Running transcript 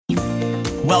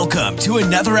Welcome to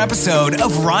another episode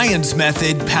of Ryan's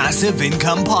Method Passive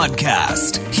Income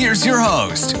Podcast. Here's your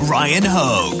host, Ryan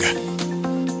Hogue.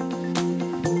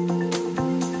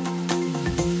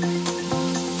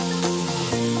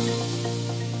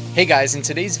 Hey guys, in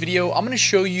today's video, I'm going to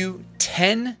show you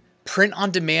 10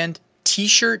 print-on-demand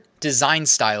t-shirt design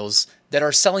styles that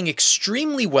are selling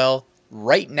extremely well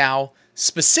right now,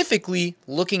 specifically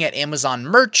looking at Amazon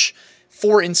merch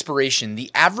for inspiration. The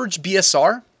average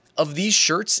BSR of these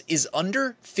shirts is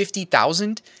under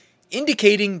 50,000,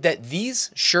 indicating that these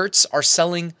shirts are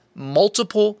selling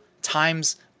multiple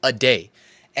times a day.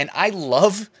 And I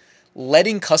love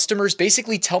letting customers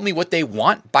basically tell me what they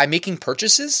want by making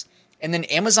purchases, and then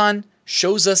Amazon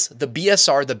shows us the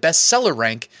BSR, the bestseller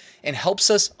rank, and helps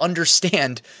us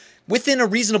understand within a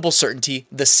reasonable certainty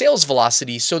the sales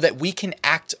velocity so that we can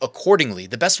act accordingly.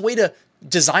 The best way to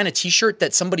design a t-shirt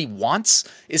that somebody wants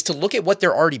is to look at what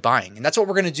they're already buying. And that's what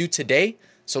we're going to do today.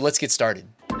 So let's get started.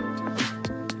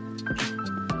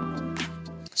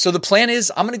 So the plan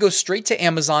is I'm going to go straight to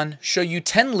Amazon, show you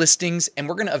 10 listings, and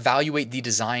we're going to evaluate the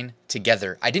design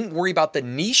together. I didn't worry about the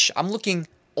niche. I'm looking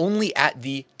only at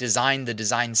the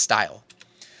design style.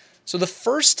 So the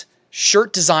first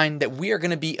shirt design that we are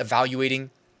going to be evaluating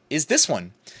is this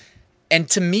one. And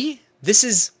to me, this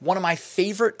is one of my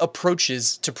favorite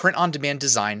approaches to print-on-demand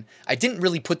design. I didn't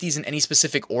really put these in any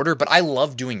specific order, but I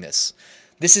love doing this.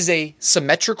 This is a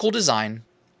symmetrical design.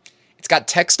 It's got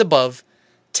text above,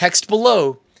 text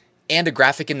below, and a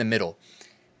graphic in the middle.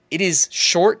 It is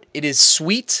short. It is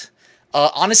sweet.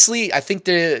 Honestly, I think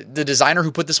the designer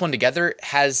who put this one together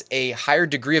has a higher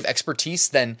degree of expertise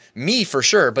than me for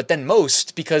sure, but than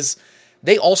most, because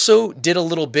they also did a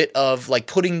little bit of like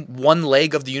putting one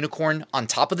leg of the unicorn on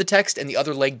top of the text and the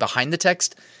other leg behind the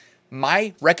text.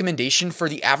 My recommendation for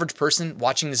the average person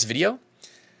watching this video,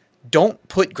 don't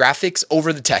put graphics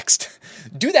over the text.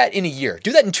 Do that in a year.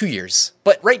 Do that in 2 years.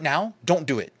 But right now, don't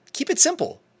do it. Keep it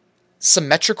simple.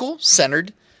 Symmetrical,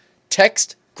 centered,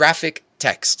 text, graphic,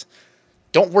 text.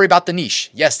 Don't worry about the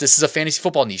niche. Yes, this is a fantasy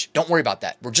football niche. Don't worry about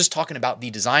that. We're just talking about the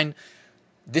design.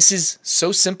 This is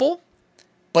so simple,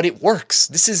 but it works.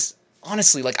 This is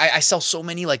honestly, like I sell so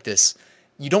many like this.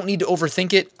 You don't need to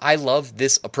overthink it. I love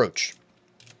this approach.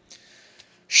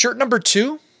 Shirt number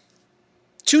two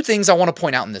things I want to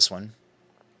point out in this one.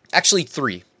 Actually,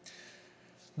 three.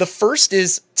 The first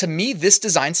is, to me, this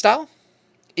design style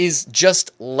is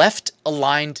just left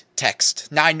aligned text.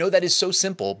 Now, I know that is so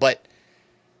simple, but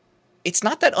it's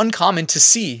not that uncommon to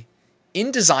see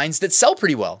in designs that sell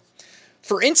pretty well.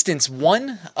 For instance,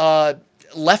 one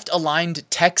left-aligned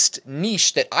text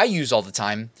niche that I use all the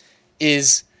time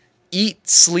is eat,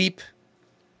 sleep,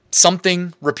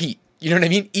 something, repeat. You know what I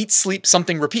mean? Eat, sleep,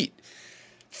 something, repeat.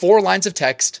 4 lines of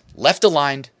text,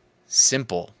 left-aligned,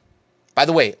 simple. By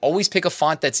the way, always pick a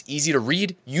font that's easy to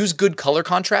read. Use good color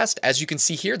contrast. As you can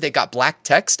see here, they got black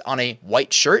text on a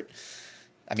white shirt.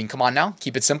 I mean, come on now.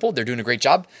 Keep it simple. They're doing a great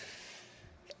job.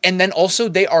 And then also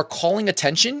they are calling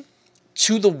attention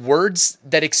to the words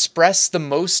that express the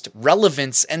most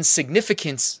relevance and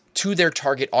significance to their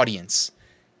target audience.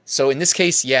 So in this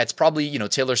case, yeah, it's probably,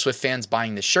 Taylor Swift fans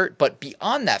buying this shirt, but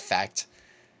beyond that fact,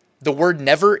 the word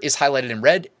never is highlighted in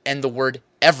red and the word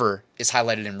ever is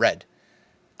highlighted in red.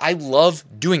 I love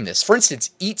doing this. For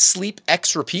instance, eat, sleep,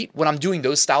 X, repeat. When I'm doing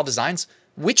those style designs,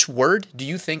 which word do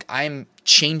you think I'm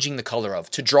changing the color of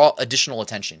to draw additional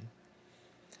attention?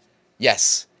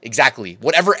 Yes, exactly.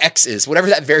 Whatever X is, whatever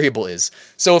that variable is.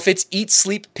 So if it's eat,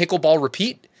 sleep, pickleball,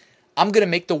 repeat, I'm going to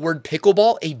make the word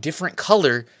pickleball a different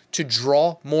color to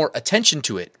draw more attention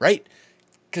to it, right?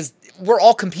 Because we're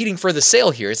all competing for the sale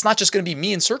here. It's not just going to be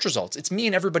me and search results. It's me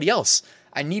and everybody else.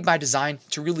 I need my design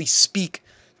to really speak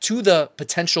to the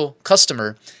potential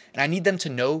customer, and I need them to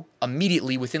know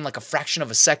immediately within like a fraction of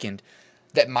a second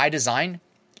that my design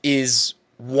is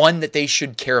one that they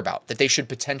should care about, that they should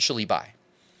potentially buy.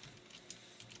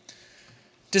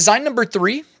 Design number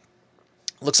 3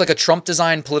 looks like a Trump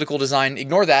design, political design.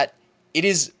 Ignore that. It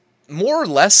is more or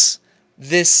less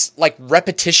this like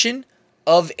repetition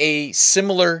of a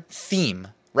similar theme,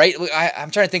 right?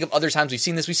 I'm trying to think of other times we've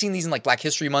seen this. We've seen these in like Black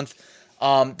History Month.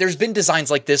 There's been designs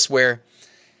like this where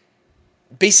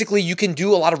basically you can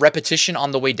do a lot of repetition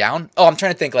on the way down. Oh, I'm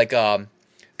trying to think like kind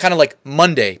of like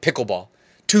Monday, pickleball,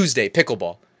 Tuesday,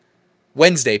 pickleball,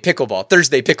 Wednesday, pickleball,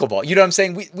 Thursday, pickleball. You know what I'm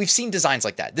saying? We've seen designs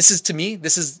like that. This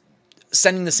is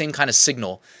sending the same kind of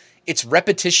signal. It's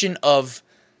repetition of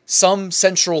some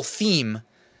central theme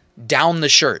down the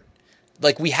shirt.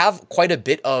 Like we have quite a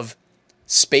bit of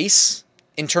space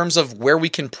in terms of where we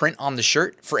can print on the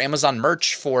shirt for Amazon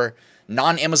merch, for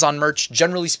non-Amazon merch.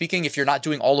 Generally speaking, if you're not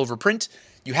doing all over print,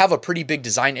 you have a pretty big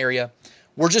design area.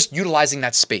 We're just utilizing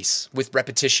that space with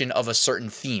repetition of a certain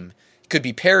theme. It could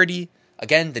be parody.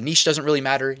 Again, the niche doesn't really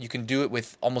matter. You can do it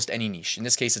with almost any niche. In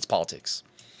this case, it's politics.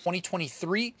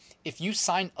 2023, if you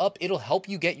sign up, it'll help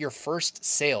you get your first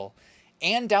sale.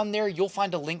 And down there, you'll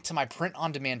find a link to my print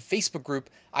on demand Facebook group.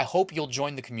 I hope you'll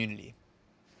join the community.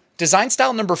 Design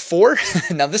style number 4.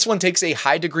 Now this one takes a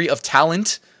high degree of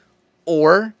talent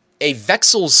or a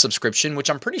Vexels subscription, which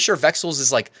I'm pretty sure Vexels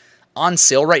is like on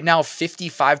sale right now,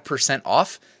 55%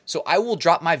 off. So I will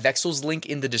drop my Vexels link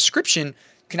in the description.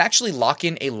 You can actually lock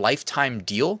in a lifetime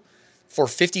deal for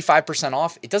 55%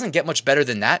 off. It doesn't get much better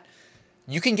than that.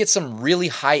 You can get some really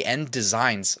high-end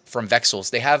designs from Vexels.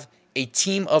 They have a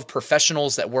team of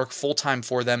professionals that work full-time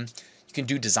for them. You can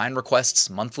do design requests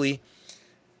monthly.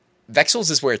 Vexels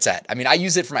is where it's at. I mean, I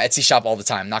use it for my Etsy shop all the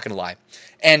time, not gonna lie.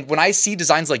 And when I see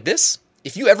designs like this,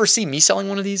 if you ever see me selling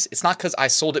one of these, it's not because I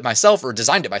sold it myself or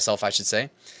designed it myself, I should say.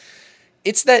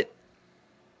 It's that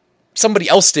somebody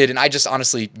else did and I just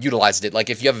honestly utilized it. Like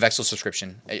if you have a Vexels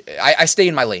subscription, I stay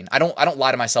in my lane. I don't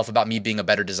lie to myself about me being a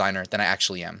better designer than I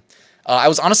actually am. I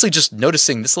was honestly just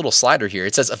noticing this little slider here.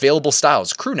 It says available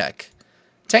styles, crew neck,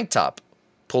 tank top,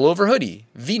 pullover hoodie,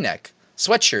 V-neck,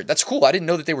 sweatshirt. That's cool. I didn't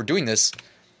know that they were doing this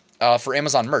for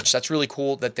Amazon merch. That's really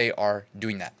cool that they are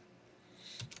doing that.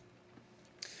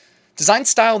 Design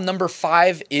style number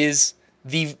 5 is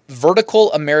the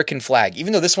vertical American flag.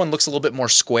 Even though this one looks a little bit more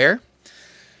square,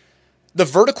 the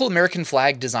vertical American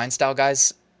flag design style,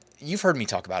 guys, you've heard me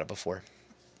talk about it before.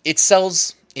 It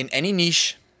sells in any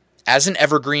niche as an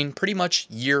evergreen pretty much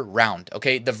year round.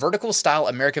 Okay, the vertical style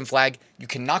American flag, you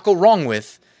cannot go wrong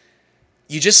with.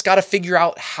 You just got to figure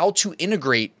out how to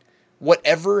integrate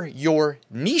whatever your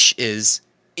niche is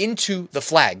into the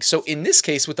flag. So in this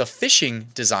case, with a fishing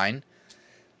design,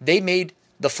 they made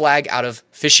the flag out of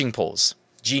fishing poles.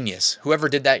 Genius. Whoever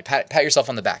did that, pat yourself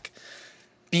on the back.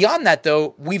 Beyond that,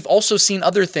 though, we've also seen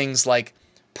other things like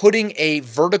putting a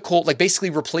vertical, like basically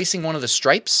replacing one of the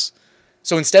stripes.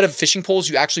 So instead of fishing poles,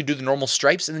 you actually do the normal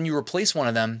stripes and then you replace one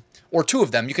of them or 2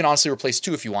 of them. You can honestly replace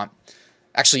 2 if you want.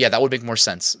 Actually, yeah, that would make more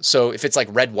sense. So if it's like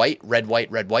red, white, red, white,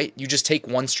 red, white, you just take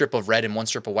one strip of red and one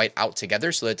strip of white out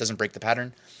together so that it doesn't break the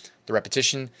pattern, the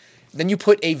repetition. Then you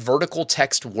put a vertical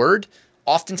text word.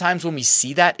 Oftentimes when we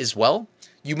see that as well,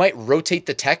 you might rotate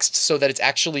the text so that it's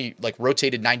actually like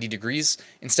rotated 90 degrees.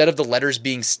 Instead of the letters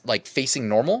being like facing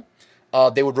normal,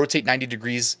 they would rotate 90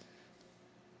 degrees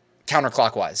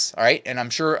counterclockwise. All right. And I'm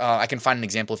sure I can find an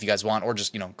example if you guys want, or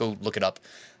just, go look it up.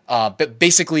 But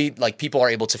basically, like, people are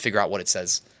able to figure out what it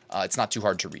says. It's not too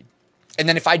hard to read. And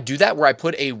then if I do that where I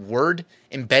put a word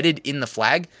embedded in the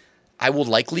flag, I will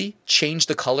likely change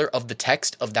the color of the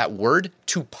text of that word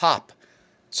to pop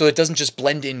so it doesn't just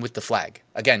blend in with the flag.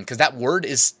 Again, because that word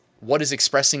is what is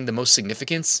expressing the most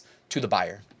significance to the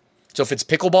buyer. So if it's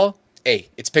pickleball,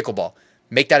 it's pickleball.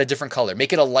 Make that a different color.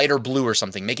 Make it a lighter blue or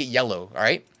something. Make it yellow, all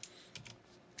right?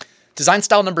 Design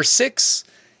style number 6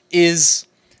 is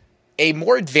a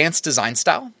more advanced design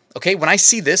style. Okay, when I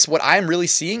see this, what I'm really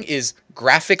seeing is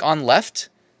graphic on left,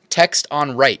 text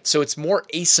on right. So it's more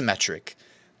asymmetric.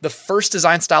 The first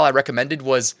design style I recommended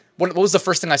was, what was the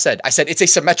first thing I said? I said it's a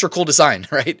symmetrical design,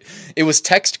 right? It was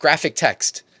text, graphic,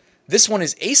 text. This one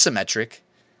is asymmetric,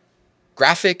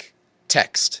 graphic,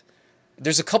 text.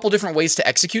 There's a couple different ways to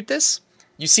execute this.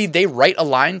 You see, they right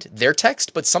aligned their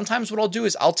text, but sometimes what I'll do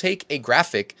is I'll take a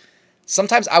graphic.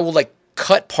 Sometimes I will like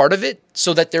cut part of it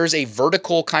so that there's a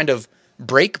vertical kind of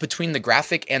break between the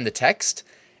graphic and the text.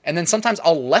 And then sometimes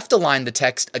I'll left align the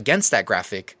text against that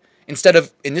graphic instead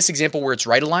of, in this example where it's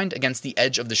right aligned against the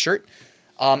edge of the shirt.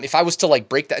 If I was to like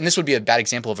break that, and this would be a bad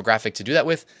example of a graphic to do that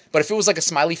with, but if it was like a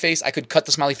smiley face, I could cut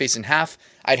the smiley face in half.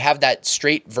 I'd have that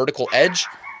straight vertical edge.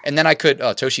 And then I could,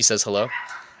 Toshi says hello.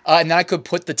 And then I could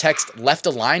put the text left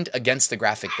aligned against the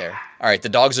graphic there. All right, the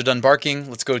dogs are done barking.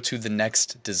 Let's go to the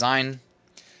next design.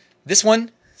 This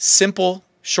one, simple,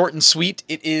 short and sweet.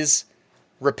 It is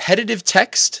repetitive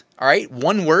text, all right?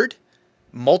 One word,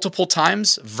 multiple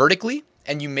times vertically,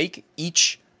 and you make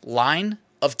each line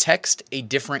of text a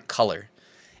different color.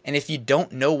 And if you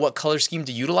don't know what color scheme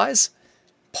to utilize,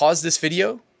 pause this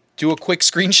video, do a quick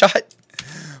screenshot,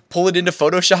 pull it into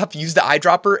Photoshop, use the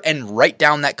eyedropper, and write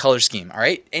down that color scheme, all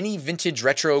right? Any vintage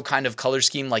retro kind of color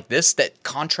scheme like this that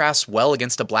contrasts well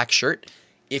against a black shirt,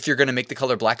 if you're gonna make the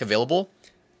color black available,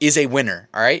 is a winner,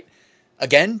 all right?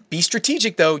 Again, be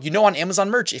strategic though. On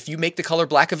Amazon merch, if you make the color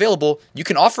black available, you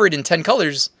can offer it in 10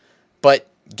 colors, but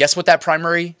guess what that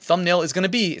primary thumbnail is gonna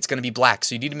be? It's gonna be black.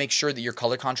 So you need to make sure that your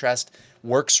color contrast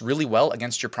works really well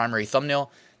against your primary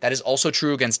thumbnail. That is also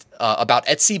true about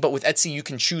Etsy, but with Etsy, you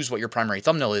can choose what your primary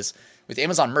thumbnail is. With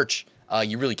Amazon merch,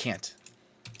 you really can't.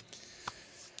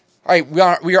 All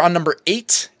right, we are on number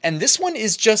 8, and this one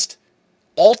is just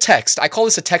all text. I call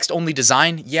this a text-only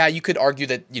design. Yeah, you could argue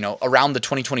that, around the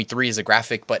 2023 is a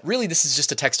graphic, but really this is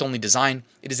just a text-only design.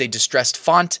 It is a distressed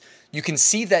font. You can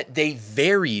see that they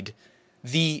varied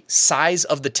the size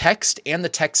of the text and the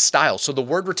text style. So the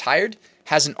word retired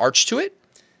has an arch to it.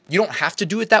 You don't have to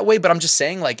do it that way, but I'm just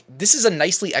saying, like, this is a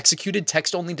nicely executed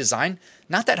text-only design.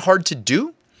 Not that hard to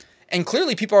do, and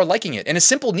clearly people are liking it. And a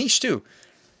simple niche too.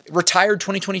 Retired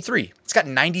 2023. It's got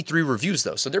 93 reviews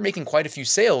though, so they're making quite a few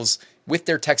sales with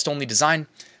their text-only design.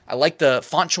 I like the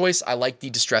font choice. I like the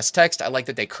distressed text. I like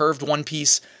that they curved one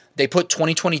piece. They put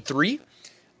 2023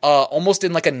 almost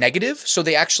in like a negative, so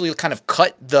they actually kind of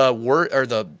cut the word or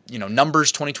the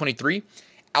numbers 2023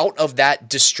 out of that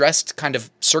distressed kind of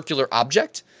circular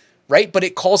object, right? But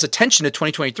it calls attention to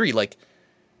 2023. Like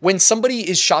when somebody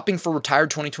is shopping for retired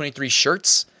 2023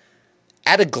 shirts,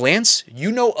 at a glance,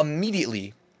 you know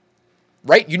immediately,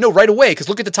 right? You know right away, because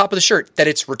look at the top of the shirt, that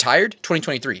it's retired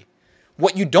 2023.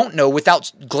 What you don't know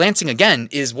without glancing again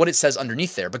is what it says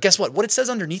underneath there. But guess what? What it says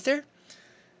underneath there,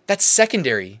 that's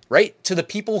secondary, right? To the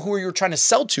people who you're trying to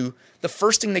sell to, the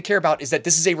first thing they care about is that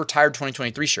this is a retired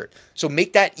 2023 shirt. So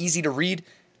make that easy to read.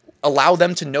 Allow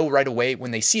them to know right away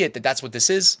when they see it that that's what this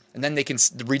is, and then they can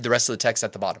read the rest of the text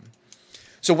at the bottom.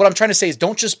 So what I'm trying to say is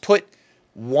don't just put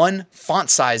one font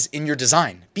size in your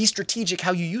design. Be strategic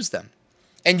how you use them.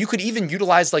 And you could even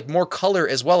utilize like more color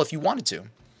as well if you wanted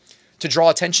to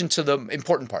draw attention to the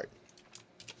important part.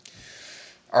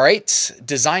 All right,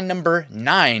 design number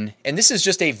 9. And this is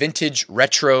just a vintage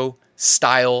retro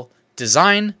style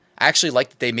design. I actually like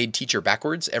that they made teacher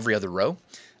backwards every other row.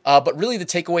 But really the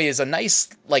takeaway is a nice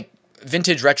like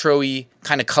vintage retro-y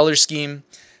kind of color scheme.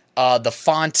 The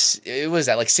font, it was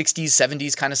that like 60s,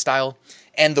 70s kind of style.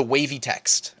 And the wavy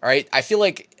text, all right? I feel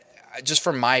like, just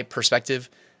from my perspective,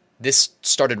 this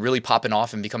started really popping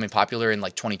off and becoming popular in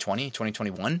like 2020,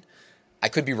 2021. I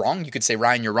could be wrong. You could say,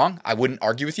 Ryan, you're wrong. I wouldn't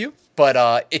argue with you.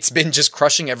 But it's been just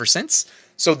crushing ever since.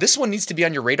 So this one needs to be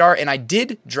on your radar. And I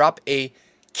did drop a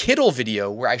Kittl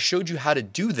video where I showed you how to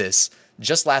do this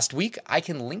just last week. I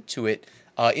can link to it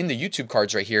in the YouTube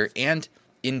cards right here and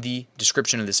in the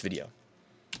description of this video.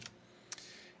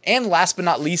 And last but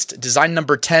not least, design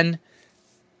number 10.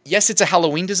 Yes, it's a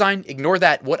Halloween design. Ignore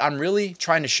that. What I'm really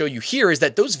trying to show you here is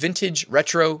that those vintage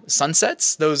retro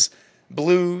sunsets, those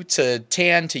blue to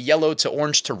tan to yellow to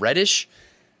orange to reddish,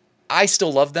 I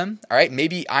still love them. All right.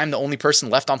 Maybe I'm the only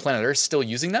person left on planet Earth still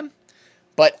using them,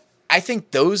 but I think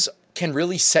those can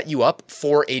really set you up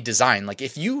for a design. Like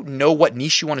if you know what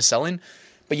niche you want to sell in,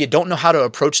 but you don't know how to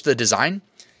approach the design,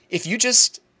 if you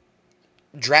just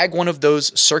drag one of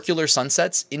those circular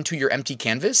sunsets into your empty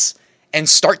canvas and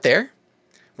start there,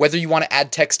 whether you want to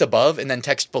add text above and then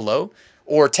text below,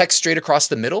 or text straight across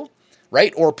the middle,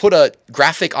 right? Or put a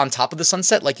graphic on top of the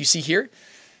sunset like you see here.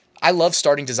 I love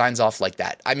starting designs off like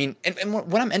that. I mean, and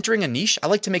when I'm entering a niche, I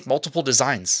like to make multiple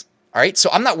designs, all right? So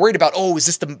I'm not worried about, is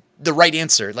this the right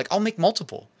answer? Like I'll make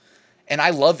multiple. And I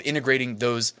love integrating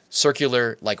those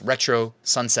circular, like retro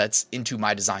sunsets into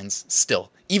my designs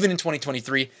still, even in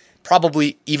 2023,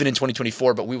 probably even in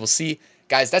 2024, but we will see.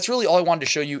 Guys, that's really all I wanted to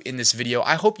show you in this video.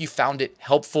 I hope you found it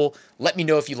helpful. Let me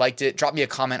know if you liked it. Drop me a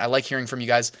comment. I like hearing from you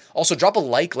guys. Also, drop a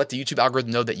like. Let the YouTube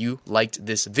algorithm know that you liked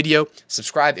this video.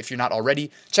 Subscribe if you're not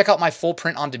already. Check out my full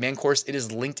print on demand course. It is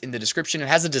linked in the description. It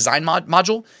has a design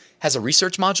module, has a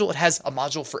research module. It has a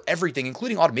module for everything,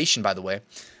 including automation, by the way.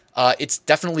 It's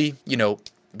definitely, going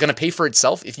to pay for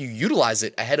itself if you utilize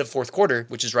it ahead of fourth quarter,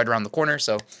 which is right around the corner.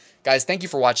 So, guys, thank you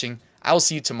for watching. I will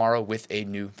see you tomorrow with a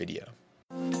new video.